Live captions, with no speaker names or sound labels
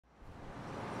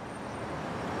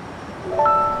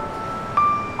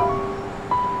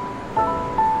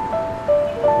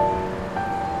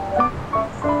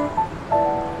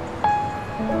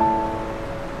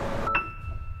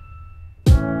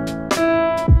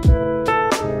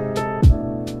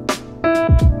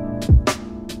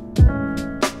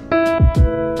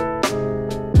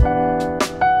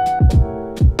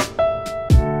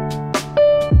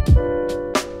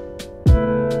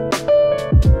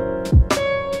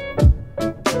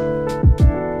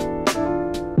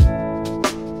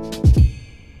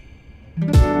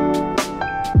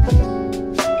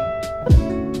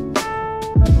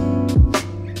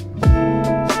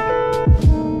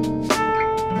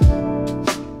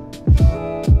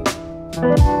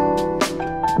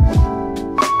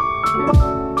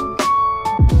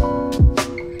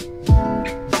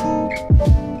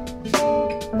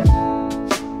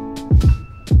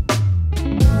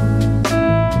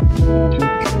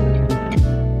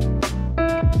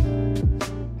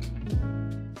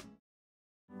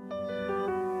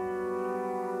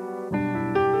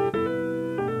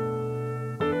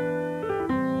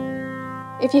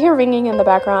If you hear ringing in the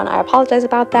background, I apologize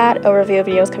about that. A review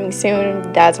video is coming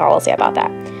soon. That's all I'll say about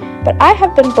that. But I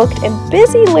have been booked and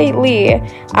busy lately.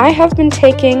 I have been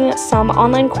taking some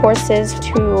online courses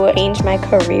to change my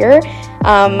career.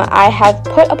 I have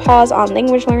put a pause on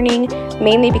language learning,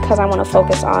 mainly because I want to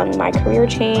focus on my career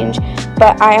change.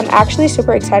 But I am actually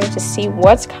super excited to see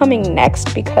what's coming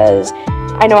next, because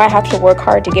I know I have to work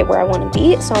hard to get where I want to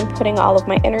be, so I'm putting all of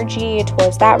my energy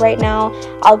towards that right now.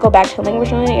 I'll go back to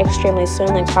language learning extremely soon,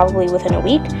 like probably within a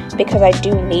week, because I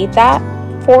do need that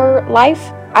for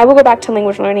life. I will go back to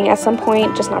language learning at some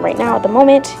point, just not right now at the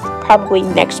moment, probably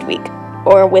next week,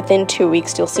 or within 2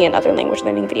 weeks you'll see another language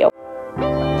learning video.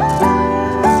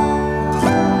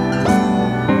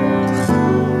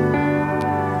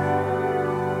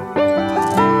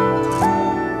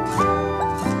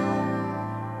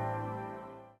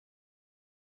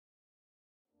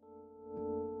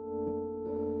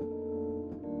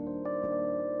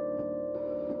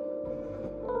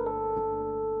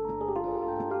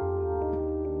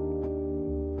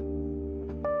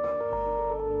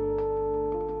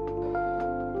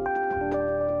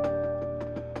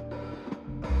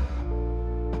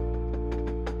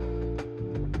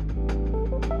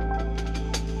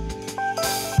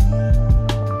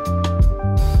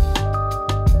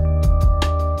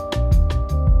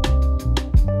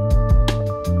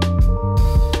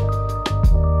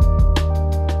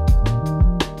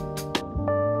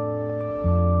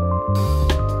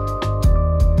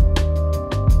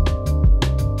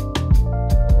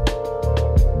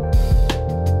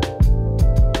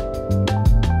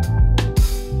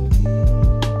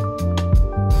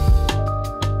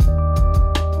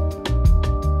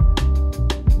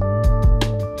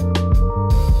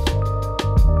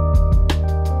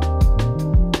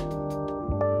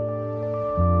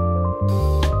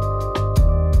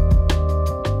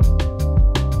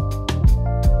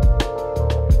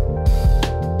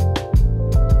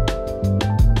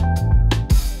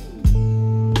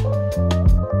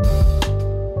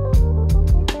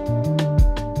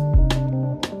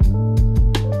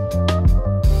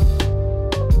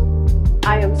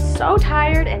 So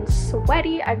tired and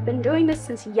sweaty. I've been doing this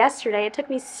since yesterday. It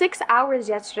took me 6 hours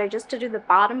yesterday just to do the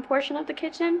bottom portion of the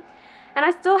kitchen, and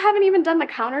I still haven't even done the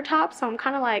countertop, so I'm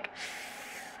kind of like,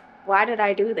 why did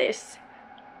I do this?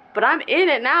 But I'm in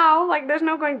it now. Like, there's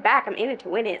no going back. I'm in it to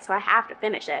win it, so I have to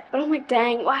finish it. But I'm like,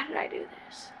 dang, why did I do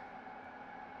this?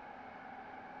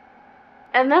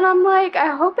 And then I'm like,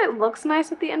 I hope it looks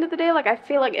nice at the end of the day. Like, I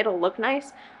feel like it'll look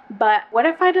nice. But what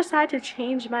if I decide to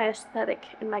change my aesthetic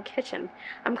in my kitchen?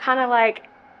 I'm kind of like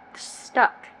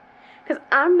stuck. Because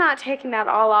I'm not taking that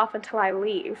all off until I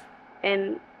leave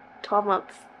in 12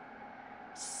 months.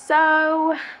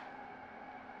 So,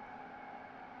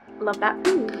 love that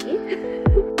for me.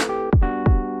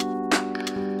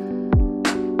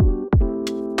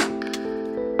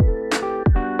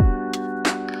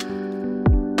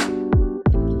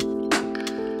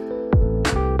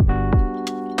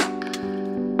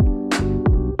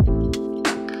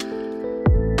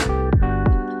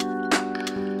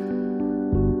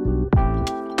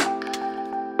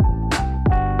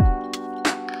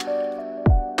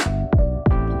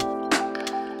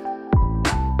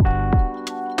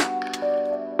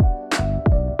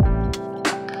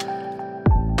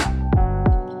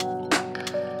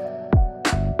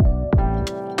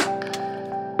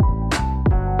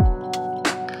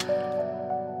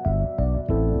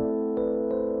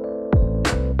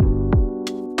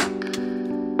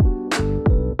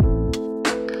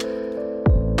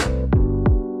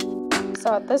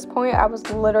 this point, I was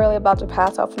literally about to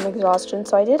pass out from exhaustion,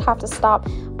 so I did have to stop,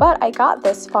 but I got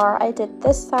this far. I did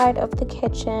this side of the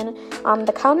kitchen.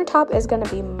 The countertop is going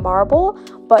to be marble,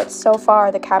 but so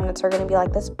far the cabinets are going to be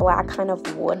like this black kind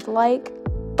of wood-like.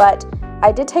 But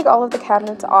I did take all of the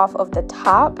cabinets off of the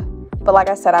top, but like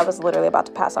I said, I was literally about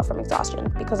to pass out from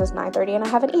exhaustion because it's 9:30 and I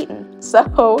haven't eaten.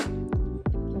 So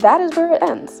that is where it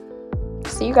ends.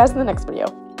 See you guys in the next video,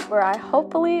 where I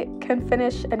hopefully can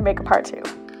finish and make a part 2.